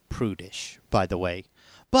 very prudish, by the way.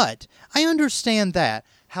 But I understand that.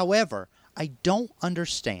 However, I don't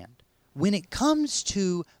understand when it comes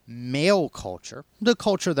to male culture, the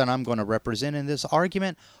culture that I'm going to represent in this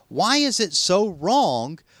argument, why is it so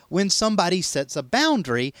wrong when somebody sets a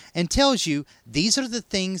boundary and tells you these are the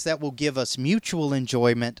things that will give us mutual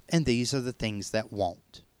enjoyment and these are the things that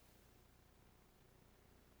won't?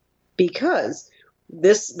 Because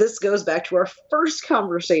this goes back to our first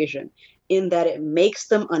conversation, in that it makes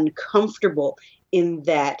them uncomfortable, in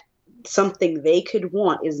that something they could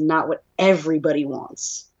want is not what everybody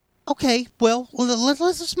wants. Okay, well,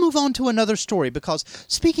 let's move on to another story, because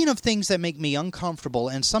speaking of things that make me uncomfortable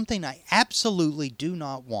and something I absolutely do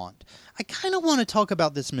not want, I kind of want to talk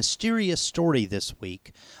about this mysterious story this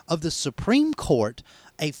week of the Supreme Court,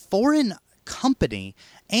 a foreign company,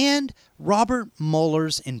 and Robert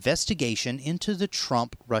Mueller's investigation into the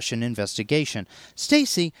Trump-Russian investigation.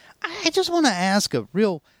 Stacey, I just want to ask a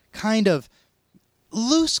real kind of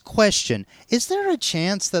loose question. Is there a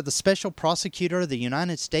chance that the special prosecutor of the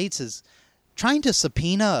United States is trying to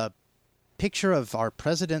subpoena a picture of our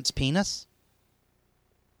president's penis?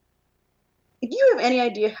 Do you have any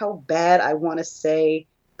idea how bad I want to say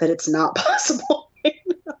that it's not possible right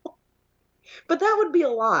now? But that would be a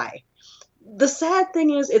lie. The sad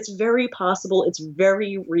thing is, it's very possible, it's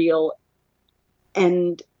very real,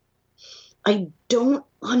 and I don't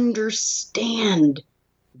understand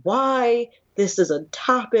why this is a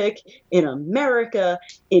topic in America,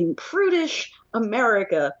 in prudish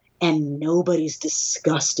America, and nobody's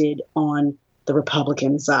disgusted on the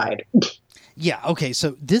Republican side. Yeah, okay,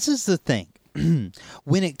 so this is the thing.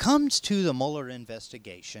 When it comes to the Mueller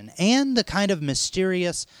investigation and the kind of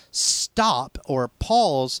mysterious stop or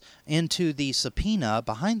pause into the subpoena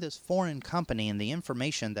behind this foreign company and the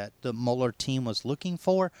information that the Mueller team was looking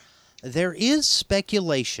for, there is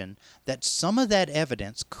speculation that some of that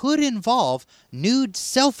evidence could involve nude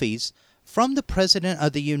selfies from the President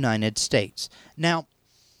of the United States. Now,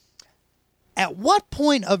 at what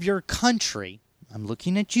point of your country, I'm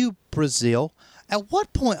looking at you, Brazil, at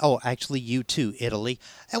what point, oh, actually you too, Italy,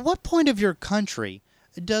 at what point of your country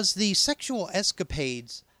does the sexual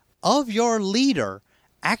escapades of your leader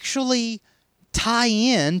actually tie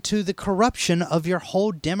in to the corruption of your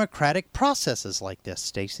whole democratic processes like this,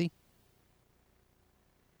 Stacey?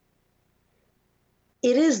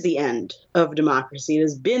 It is the end of democracy. It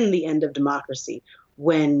has been the end of democracy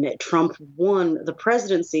when Trump won the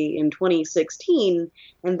presidency in 2016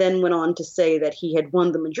 and then went on to say that he had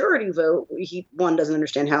won the majority vote. One doesn't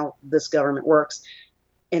understand how this government works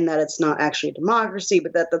and that it's not actually a democracy,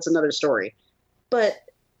 but that's another story. But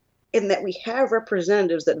in that we have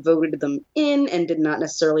representatives that voted them in and did not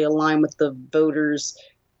necessarily align with the voters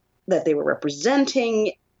that they were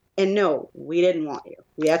representing. And no, we didn't want you.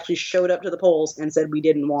 We actually showed up to the polls and said we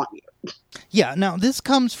didn't want you. Yeah, now this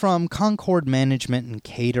comes from Concord Management and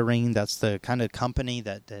Catering. That's the kind of company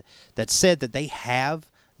that said that they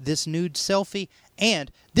have this nude selfie.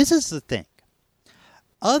 And this is the thing.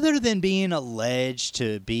 Other than being alleged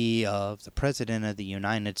to be of the President of the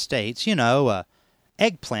United States,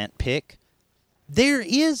 eggplant pic, there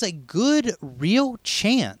is a good real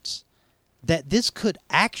chance that this could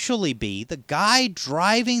actually be the guy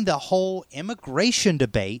driving the whole immigration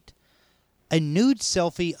debate, a nude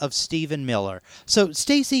selfie of Stephen Miller. So,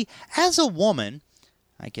 Stacey, as a woman,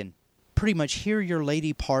 I can pretty much hear your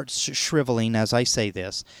lady parts shriveling as I say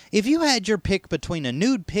this. If you had your pick between a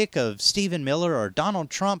nude pic of Stephen Miller or Donald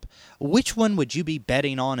Trump, which one would you be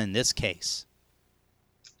betting on in this case?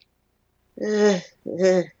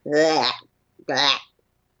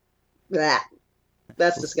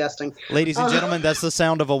 That's disgusting. Ladies and gentlemen, that's the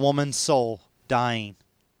sound of a woman's soul dying.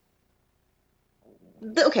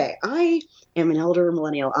 Okay, I am an elder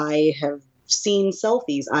millennial. I have seen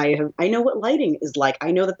selfies. I know what lighting is like. I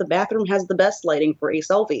know that the bathroom has the best lighting for a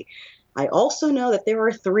selfie. I also know that there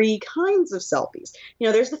are 3 kinds of selfies.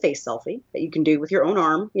 There's the face selfie that you can do with your own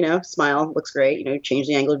arm. Smile, looks great. Change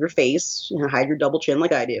the angle of your face. Hide your double chin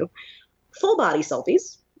like I do. Full body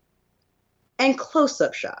selfies and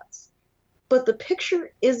close-up shots. But the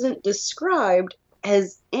picture isn't described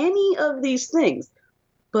as any of these things,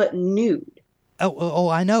 but nude. Oh,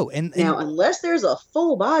 I know. And now, unless there's a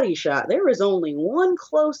full body shot, there is only one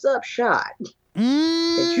close-up shot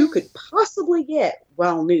that you could possibly get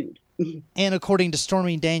while nude. And according to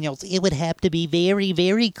Stormy Daniels, it would have to be very,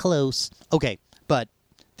 very close. Okay, but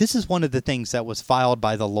this is one of the things that was filed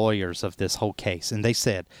by the lawyers of this whole case. And they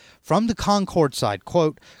said, from the Concord side,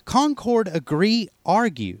 quote, Concord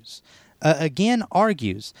argues again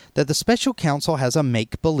argues that the special counsel has a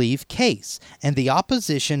make-believe case, and the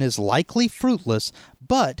opposition is likely fruitless,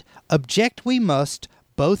 but object we must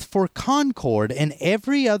both for Concord and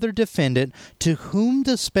every other defendant to whom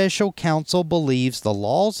the special counsel believes the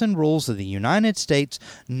laws and rules of the United States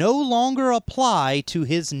no longer apply to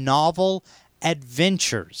his novel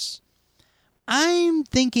adventures. I'm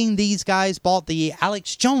thinking these guys bought the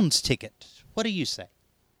Alex Jones ticket. What do you say?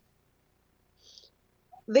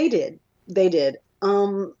 They did.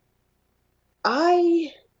 I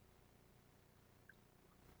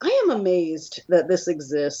am amazed that this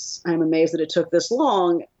exists. I'm amazed that it took this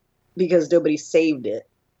long because nobody saved it.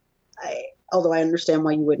 Although I understand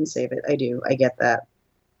why you wouldn't save it. I do. I get that.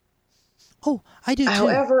 Oh, I do too.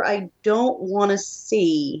 However, I don't want to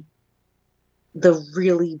see the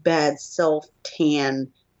really bad self-tan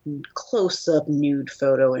close-up nude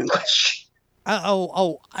photo in question.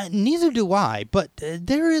 Neither do I, but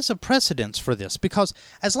there is a precedence for this, because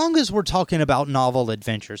as long as we're talking about novel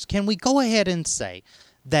adventures, can we go ahead and say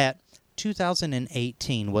that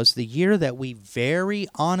 2018 was the year that we very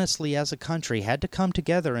honestly as a country had to come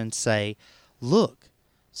together and say, look,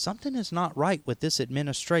 something is not right with this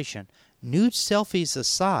administration. Nude selfies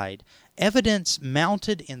aside, evidence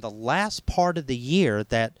mounted in the last part of the year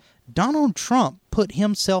that Donald Trump put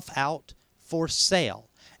himself out for sale.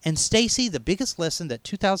 And Stacey, the biggest lesson that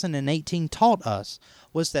 2018 taught us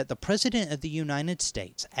was that the President of the United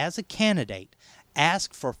States, as a candidate,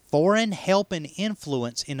 asked for foreign help and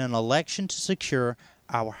influence in an election to secure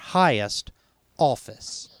our highest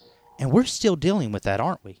office. And we're still dealing with that,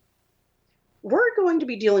 aren't we? We're going to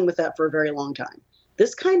be dealing with that for a very long time.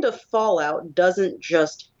 This kind of fallout doesn't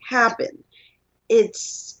just happen.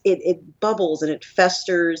 It bubbles and it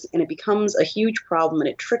festers and it becomes a huge problem and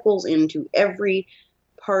it trickles into every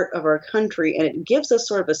part of our country, and it gives us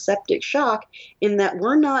sort of a septic shock in that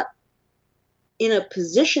we're not in a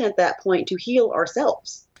position at that point to heal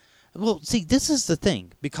ourselves. Well, see, this is the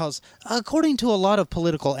thing, because according to a lot of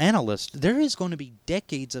political analysts, there is going to be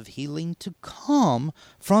decades of healing to come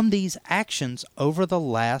from these actions over the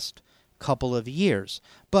last couple of years.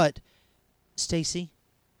 But, Stacey,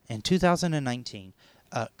 in 2019,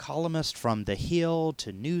 a columnist from The Hill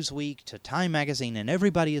to Newsweek to Time Magazine, and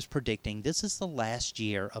everybody is predicting this is the last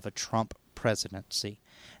year of a Trump presidency.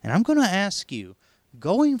 And I'm going to ask you,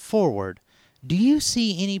 going forward, do you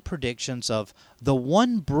see any predictions of the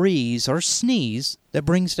one breeze or sneeze that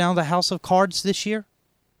brings down the House of Cards this year?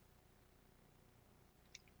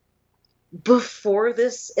 Before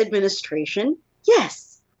this administration,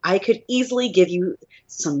 yes. I could easily give you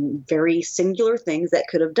some very singular things that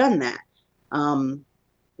could have done that.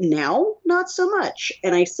 Now, not so much.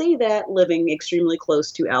 And I say that living extremely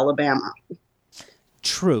close to Alabama.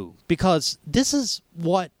 True, because this is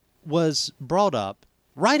what was brought up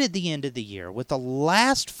right at the end of the year with the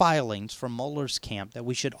last filings from Mueller's camp that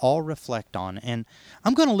we should all reflect on. And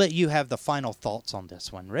I'm going to let you have the final thoughts on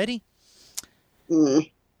this one. Ready?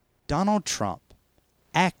 Donald Trump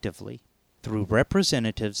actively, through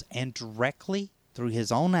representatives and directly through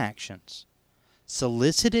his own actions,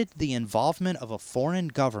 solicited the involvement of a foreign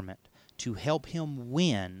government to help him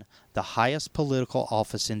win the highest political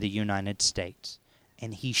office in the United States.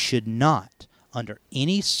 And he should not, under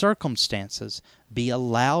any circumstances, be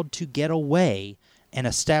allowed to get away and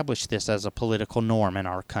establish this as a political norm in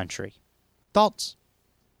our country. Thoughts?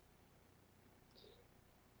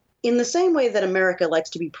 In the same way that America likes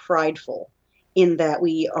to be prideful, in that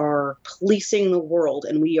we are policing the world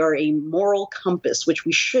and we are a moral compass, which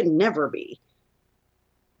we should never be.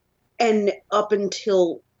 And up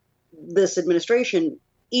until this administration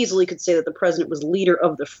easily could say that the president was leader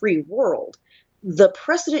of the free world. The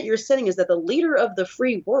precedent you're setting is that the leader of the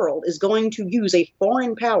free world is going to use a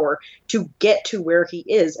foreign power to get to where he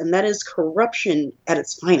is, and that is corruption at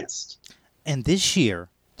its finest. And this year,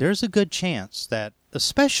 there's a good chance that,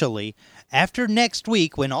 especially after next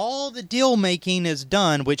week when all the deal making is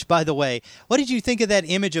done, which, by the way, what did you think of that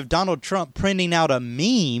image of Donald Trump printing out a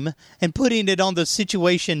meme and putting it on the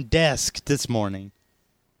Situation desk this morning?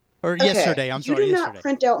 Or yesterday, yesterday. You do not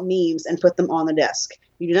print out memes and put them on the desk.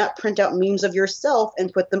 You do not print out memes of yourself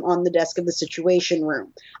and put them on the desk of the Situation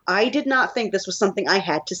room. I did not think this was something I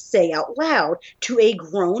had to say out loud to a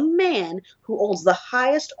grown man who holds the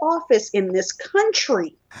highest office in this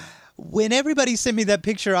country. When everybody sent me that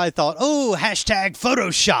picture, I thought, oh, hashtag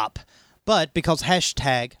Photoshop. But because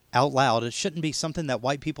hashtag out loud, it shouldn't be something that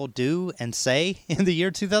white people do and say in the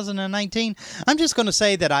year 2019. I'm just going to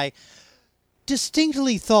say that I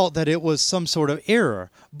distinctly thought that it was some sort of error.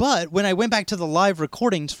 But when I went back to the live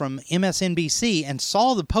recordings from MSNBC and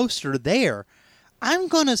saw the poster there, I'm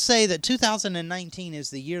going to say that 2019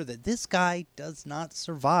 is the year that this guy does not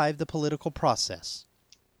survive the political process.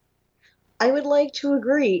 I would like to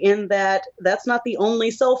agree in that that's not the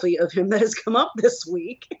only selfie of him that has come up this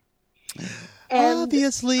week. And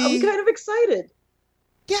obviously. I'm kind of excited.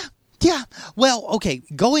 Yeah. Well, okay,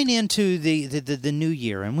 going into the new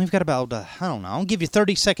year, and we've got about, I don't know, I'll give you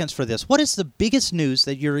 30 seconds for this. What is the biggest news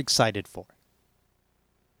that you're excited for?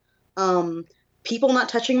 People not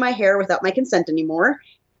touching my hair without my consent anymore,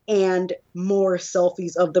 and more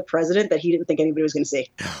selfies of the president that he didn't think anybody was going to see.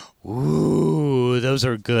 Ooh, those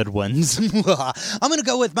are good ones. I'm going to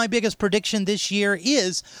go with my biggest prediction this year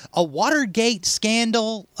is a Watergate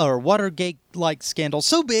scandal, or Watergate-like scandal,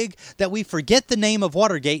 so big that we forget the name of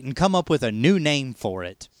Watergate and come up with a new name for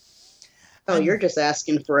it. Oh, you're just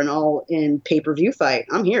asking for an all-in pay-per-view fight.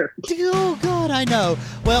 I'm here. Oh, God, I know.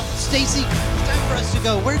 Well, Stacey, it's time for us to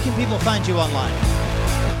go. Where can people find you online?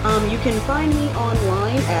 You can find me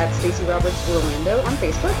online at Stacey Roberts Orlando on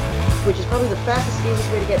Facebook, which is probably the fastest,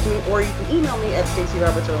 easiest way to get to me, or you can email me at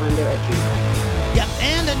staceyrobertsorlando@gmail.com. Yep,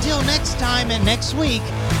 and until next time and next week,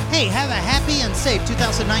 hey, have a happy and safe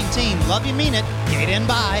 2019. Love you, mean it. Get in,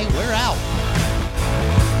 bye. We're out.